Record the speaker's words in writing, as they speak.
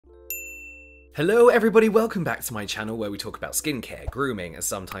Hello everybody, welcome back to my channel where we talk about skincare, grooming, and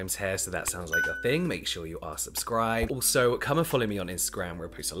sometimes hair, so that sounds like a thing. Make sure you are subscribed. Also, come and follow me on Instagram where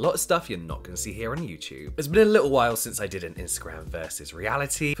I post a lot of stuff you're not going to see here on YouTube. It's been a little while since I did an Instagram versus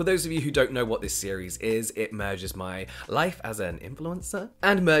reality. For those of you who don't know what this series is, it merges my life as an influencer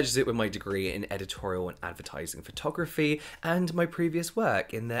and merges it with my degree in editorial and advertising photography and my previous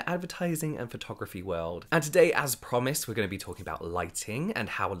work in the advertising and photography world. And today, as promised, we're going to be talking about lighting and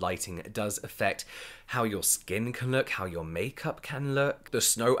how lighting does affect how your skin can look, how your makeup can look. The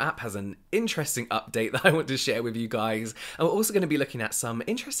Snow app has an interesting update that I want to share with you guys. And we're also going to be looking at some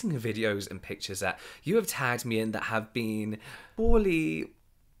interesting videos and pictures that you have tagged me in that have been poorly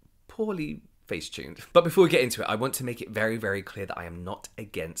face-tuned. But before we get into it, I want to make it very, very clear that I am not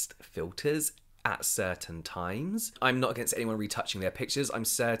against filters at certain times. I'm not against anyone retouching their pictures. I'm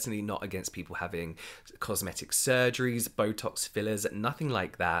certainly not against people having cosmetic surgeries, Botox, fillers, nothing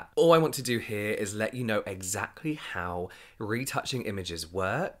like that. All I want to do here is let you know exactly how retouching images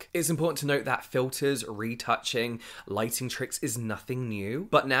work. It's important to note that filters, retouching, lighting tricks is nothing new.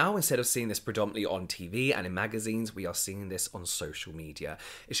 But now, instead of seeing this predominantly on TV and in magazines, we are seeing this on social media.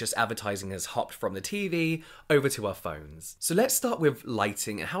 It's just advertising has hopped from the TV over to our phones. So let's start with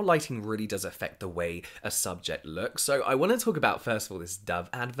lighting and how lighting really does affect the way a subject looks. So I want to talk about, first of all, this Dove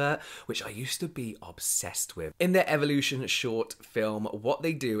advert, which I used to be obsessed with. In their Evolution short film, what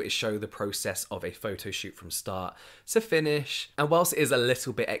they do is show the process of a photo shoot from start to finish. And whilst it is a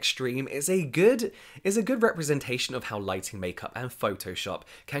little bit extreme, it's a good representation of how lighting, makeup, and Photoshop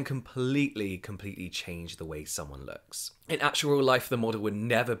can completely change the way someone looks. In actual real life, the model would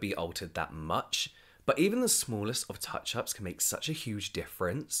never be altered that much. But even the smallest of touch-ups can make such a huge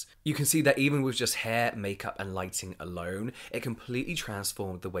difference. You can see that even with just hair, makeup, and lighting alone, it completely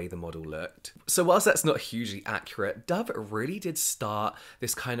transformed the way the model looked. So whilst that's not hugely accurate, Dove really did start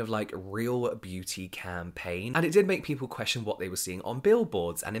this kind of like real beauty campaign, and it did make people question what they were seeing on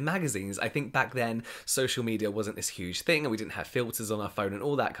billboards and in magazines. I think back then, social media wasn't this huge thing, and we didn't have filters on our phone and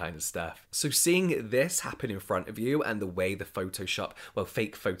all that kind of stuff. So seeing this happen in front of you and the way the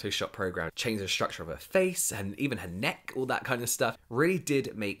fake Photoshop program changed the structure of her face and even her neck, all that kind of stuff, really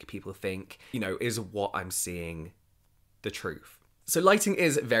did make people think, is what I'm seeing the truth? So lighting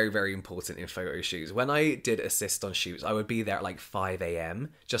is very, very important in photo shoots. When I did assist on shoots, I would be there at like 5 AM,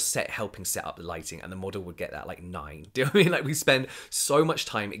 just helping set up the lighting, and the model would get there at like 9. Do you know what I mean? Like, we spend so much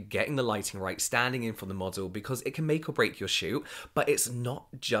time getting the lighting right, standing in for the model, because it can make or break your shoot, but it's not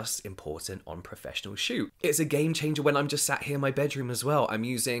just important on professional shoot. It's a game changer when I'm just sat here in my bedroom as well. I'm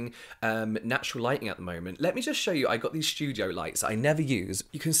using natural lighting at the moment. Let me just show you. I got these studio lights I never use.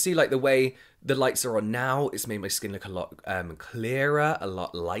 You can see like the way the lights are on now, it's made my skin look a lot clearer, a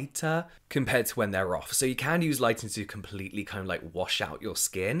lot lighter compared to when they're off. So you can use lighting to completely kind of like wash out your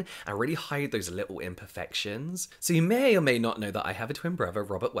skin and really hide those little imperfections. So you may or may not know that I have a twin brother,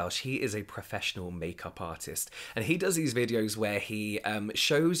 Robert Welsh. He is a professional makeup artist, and he does these videos where he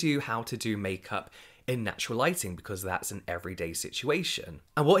shows you how to do makeup in natural lighting, because that's an everyday situation.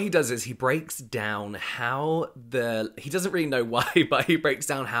 And what he does is he breaks down how he doesn't really know why, but he breaks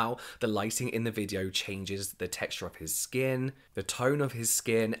down how the lighting in the video changes the texture of his skin, the tone of his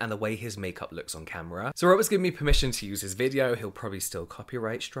skin, and the way his makeup looks on camera. So Robert's given me permission to use his video. He'll probably still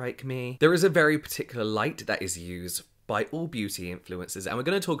copyright strike me. There is a very particular light that is used by all beauty influencers, and we're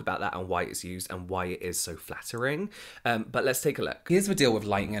going to talk about that and why it's used and why it is so flattering. But let's take a look. Here's the deal with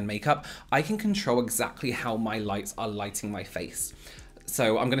lighting and makeup. I can control exactly how my lights are lighting my face.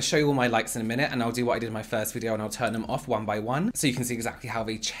 So I'm going to show you all my lights in a minute, and I'll do what I did in my first video, and I'll turn them off one by one so you can see exactly how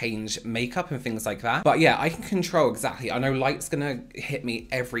they change makeup and things like that. But yeah, I can control exactly. I know light's going to hit me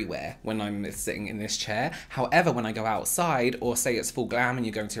everywhere when I'm sitting in this chair. However, when I go outside, or say it's full glam and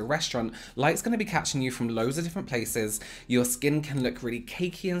you're going to a restaurant, light's going to be catching you from loads of different places. Your skin can look really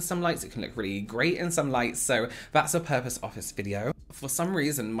cakey in some lights. It can look really great in some lights. So that's the purpose of this video. For some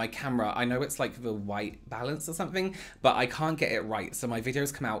reason, my camera, I know it's like the white balance or something, but I can't get it right. So my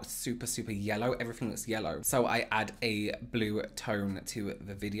videos come out super yellow. Everything looks yellow. So I add a blue tone to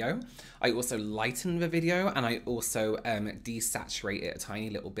the video. I also lighten the video, and I also desaturate it a tiny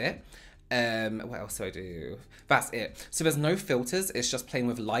little bit. What else do I do? That's it. So there's no filters. It's just playing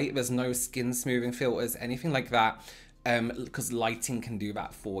with light. There's no skin smoothing filters, anything like that. Because lighting can do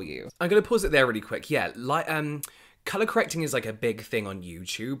that for you. I'm going to pause it there really quick. Yeah, Color correcting is like a big thing on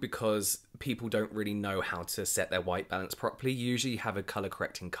YouTube because people don't really know how to set their white balance properly. Usually you have a color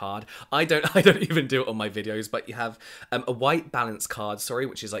correcting card. I don't even do it on my videos, but you have a white balance card,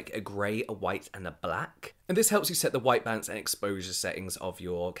 which is like a gray, a white, and a black. And this helps you set the white balance and exposure settings of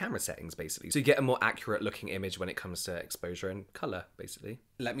your camera settings, basically. So you get a more accurate looking image when it comes to exposure and color, basically.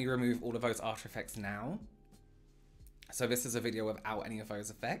 Let me remove all of those After Effects now. So this is a video without any of those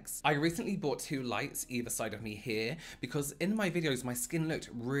effects. I recently bought 2 lights either side of me here because in my videos my skin looked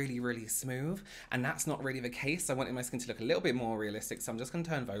really smooth, and that's not really the case. I wanted my skin to look a little bit more realistic, so I'm just going to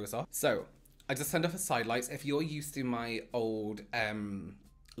turn those off. So I just turned off the side lights. If you're used to my old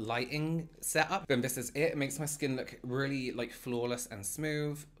lighting setup, then this is it. It makes my skin look really like flawless and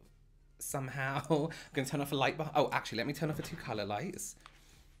smooth somehow. I'm going to turn off the light. Oh, actually, let me turn off the 2 color lights.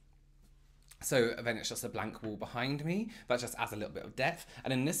 So then it's just a blank wall behind me. That just adds a little bit of depth.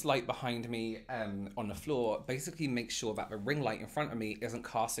 And then this light behind me on the floor basically makes sure that the ring light in front of me isn't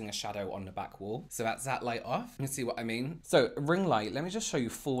casting a shadow on the back wall. So that's that light off. You can see what I mean? So ring light, let me just show you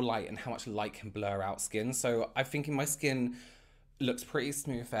full light and how much light can blur out skin. So I'm thinking my skin looks pretty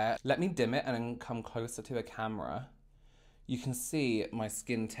smooth there. Let me dim it and then come closer to the camera. You can see my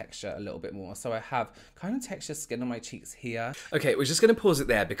skin texture a little bit more. So I have kind of textured skin on my cheeks here. Okay, we're just gonna pause it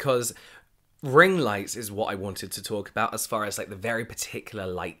there because ring lights is what I wanted to talk about as far as like the very particular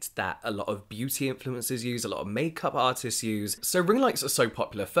light that a lot of beauty influencers use, a lot of makeup artists use. So ring lights are so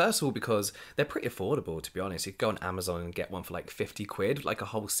popular, first of all, because they're pretty affordable, to be honest. You can go on Amazon and get one for like 50 quid, like a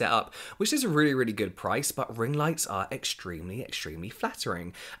whole setup, which is a really good price, but ring lights are extremely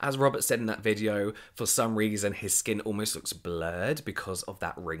flattering. As Robert said in that video, for some reason his skin almost looks blurred because of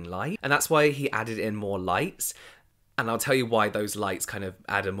that ring light, and that's why he added in more lights. And I'll tell you why those lights kind of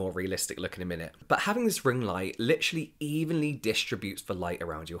add a more realistic look in a minute. But having this ring light literally evenly distributes the light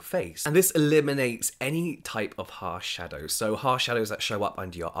around your face. And this eliminates any type of harsh shadows. So harsh shadows that show up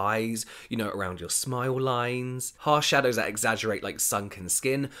under your eyes, you know, around your smile lines. Harsh shadows that exaggerate like sunken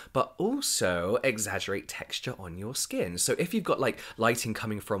skin, but also exaggerate texture on your skin. So if you've got like lighting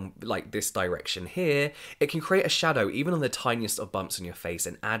coming from like this direction here, it can create a shadow even on the tiniest of bumps on your face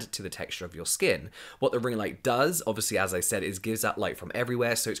and add to the texture of your skin. What the ring light does, obviously, as I said, is gives that light from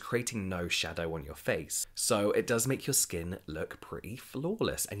everywhere, so it's creating no shadow on your face. So it does make your skin look pretty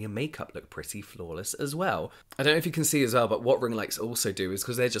flawless and your makeup look pretty flawless as well. I don't know if you can see as well, but what ring lights also do is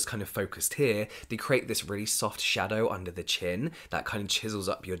because they're just kind of focused here, they create this really soft shadow under the chin that kind of chisels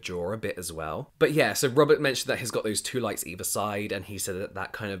up your jaw a bit as well. But yeah, so Robert mentioned that he's got those 2 lights either side, and he said that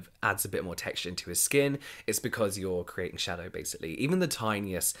that kind of adds a bit more texture into his skin. It's because you're creating shadow, basically. Even the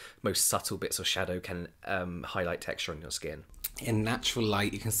tiniest, most subtle bits of shadow can highlight texture on your skin. In natural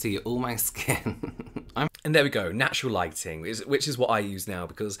light, you can see all my skin. And there we go, natural lighting, which is what I use now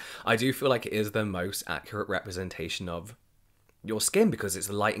because I do feel like it is the most accurate representation of your skin, because it's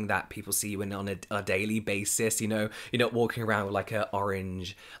the lighting that people see you in on a daily basis. You know, you're not walking around with like an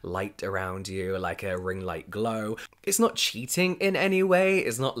orange light around you, like a ring light glow. It's not cheating in any way,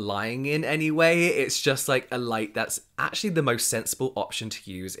 it's not lying in any way, it's just like a light that's actually the most sensible option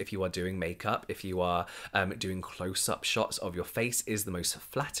to use if you are doing makeup, if you are doing close-up shots of your face, is the most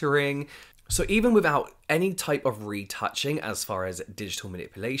flattering. So even without any type of retouching as far as digital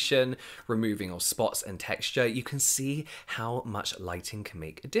manipulation, removing of spots and texture, you can see how much lighting can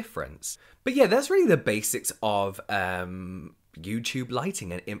make a difference. But yeah, that's really the basics of YouTube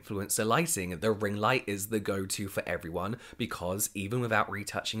lighting and influencer lighting. The ring light is the go-to for everyone because even without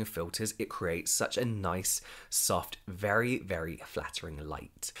retouching and filters, it creates such a nice, soft, very flattering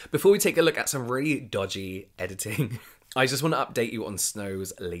light. Before we take a look at some really dodgy editing, I just want to update you on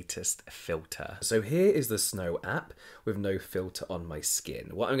Snow's latest filter. So here is the Snow app with no filter on my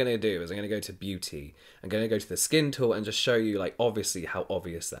skin. What I'm going to do is I'm going to go to Beauty. I'm going to go to the Skin tool and just show you, like, obviously how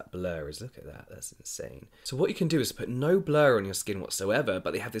obvious that blur is. Look at that. That's insane. So what you can do is put no blur on your skin whatsoever,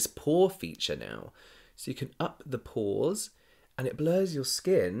 but they have this pore feature now. So you can up the pores and it blurs your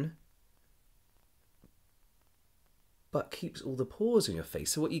skin but keeps all the pores in your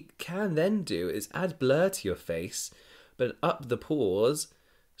face. So what you can then do is add blur to your face, but up the pores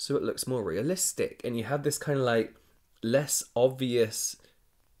so it looks more realistic, and you have this kind of like less obvious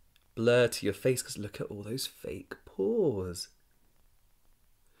blur to your face because look at all those fake pores.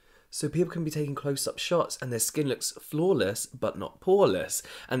 So people can be taking close-up shots and their skin looks flawless but not poreless,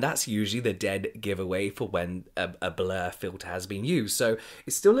 and that's usually the dead giveaway for when a blur filter has been used. So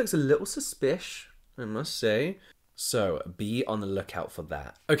it still looks a little suspicious, I must say. So be on the lookout for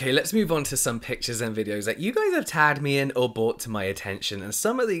that. Okay, let's move on to some pictures and videos that you guys have tagged me in or brought to my attention. And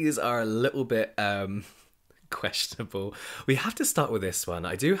some of these are a little bit questionable. We have to start with this one.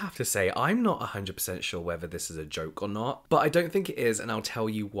 I do have to say, I'm not 100% sure whether this is a joke or not, but I don't think it is, and I'll tell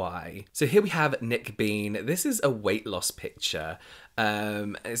you why. So here we have Nick Bean. This is a weight loss picture.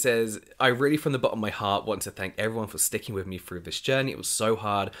 It says, I really from the bottom of my heart want to thank everyone for sticking with me through this journey. It was so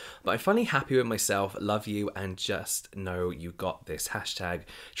hard, but I'm finally happy with myself. Love you, and just know you got this. Hashtag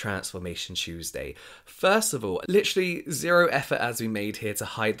Transformation Tuesday. First of all, literally zero effort as we made here to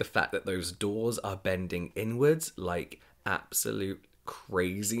hide the fact that those doors are bending inwards, like absolute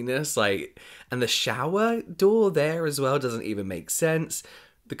craziness. Like, and the shower door there as well doesn't even make sense.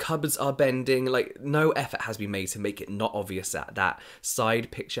 The cupboards are bending. Like, no effort has been made to make it not obvious that that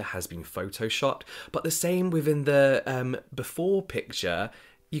side picture has been photoshopped. But the same within the before picture,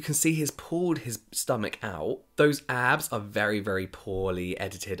 you can see he's pulled his stomach out. Those abs are very, very poorly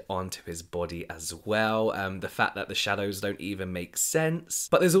edited onto his body as well. The fact that the shadows don't even make sense.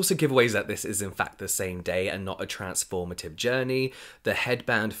 But there's also giveaways that this is in fact the same day and not a transformative journey. The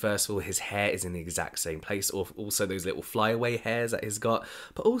headband, first of all, his hair is in the exact same place. Also those little flyaway hairs that he's got.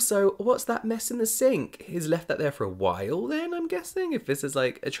 But also, what's that mess in the sink? He's left that there for a while then, I'm guessing, if this is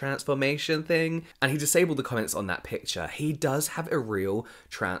like a transformation thing. And he disabled the comments on that picture. He does have a real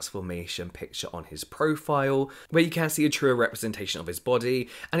transformation picture on his profile where you can see a truer representation of his body,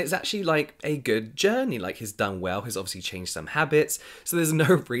 and it's actually like a good journey. Like, he's done well, he's obviously changed some habits, so there's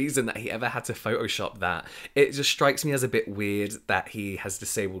no reason that he ever had to Photoshop that. It just strikes me as a bit weird that he has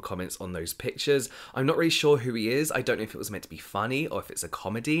disabled comments on those pictures. I'm not really sure who he is. I don't know if it was meant to be funny or if it's a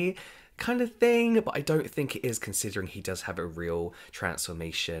comedy kind of thing, but I don't think it is, considering he does have a real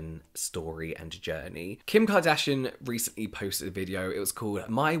transformation story and journey. Kim Kardashian recently posted a video. It was called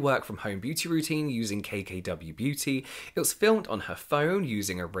My Work From Home Beauty Routine using KKW Beauty. It was filmed on her phone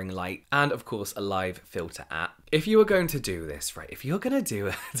using a ring light and of course a live filter app. If you are going to do this, right, if you're going to do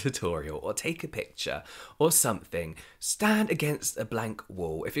a tutorial or take a picture or something, stand against a blank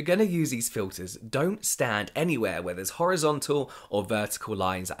wall. If you're going to use these filters, don't stand anywhere where there's horizontal or vertical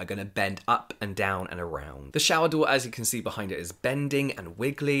lines that are going to bend up and down and around. The shower door, as you can see behind it, is bending and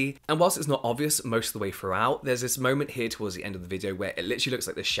wiggly. And whilst it's not obvious most of the way throughout, there's this moment here towards the end of the video where it literally looks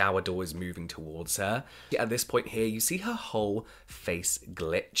like the shower door is moving towards her. At this point here, you see her whole face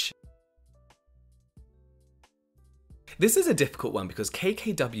glitch. This is a difficult one because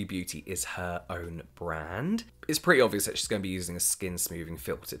KKW Beauty is her own brand. It's pretty obvious that she's going to be using a skin smoothing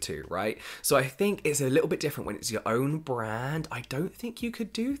filter too, right? So I think it's a little bit different when it's your own brand. I don't think you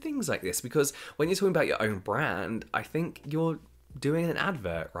could do things like this because when you're talking about your own brand, I think you're doing an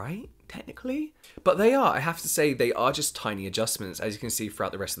advert, right? Technically. But they are, I have to say, they are just tiny adjustments. As you can see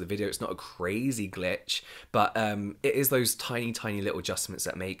throughout the rest of the video, it's not a crazy glitch, but it is those tiny, tiny little adjustments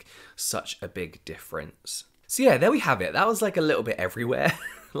that make such a big difference. So yeah, there we have it. That was like a little bit everywhere,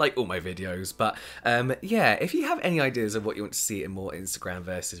 like all my videos. But yeah, if you have any ideas of what you want to see in more Instagram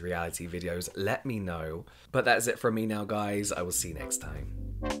versus reality videos, let me know. But that's it from me now, guys. I will see you next time.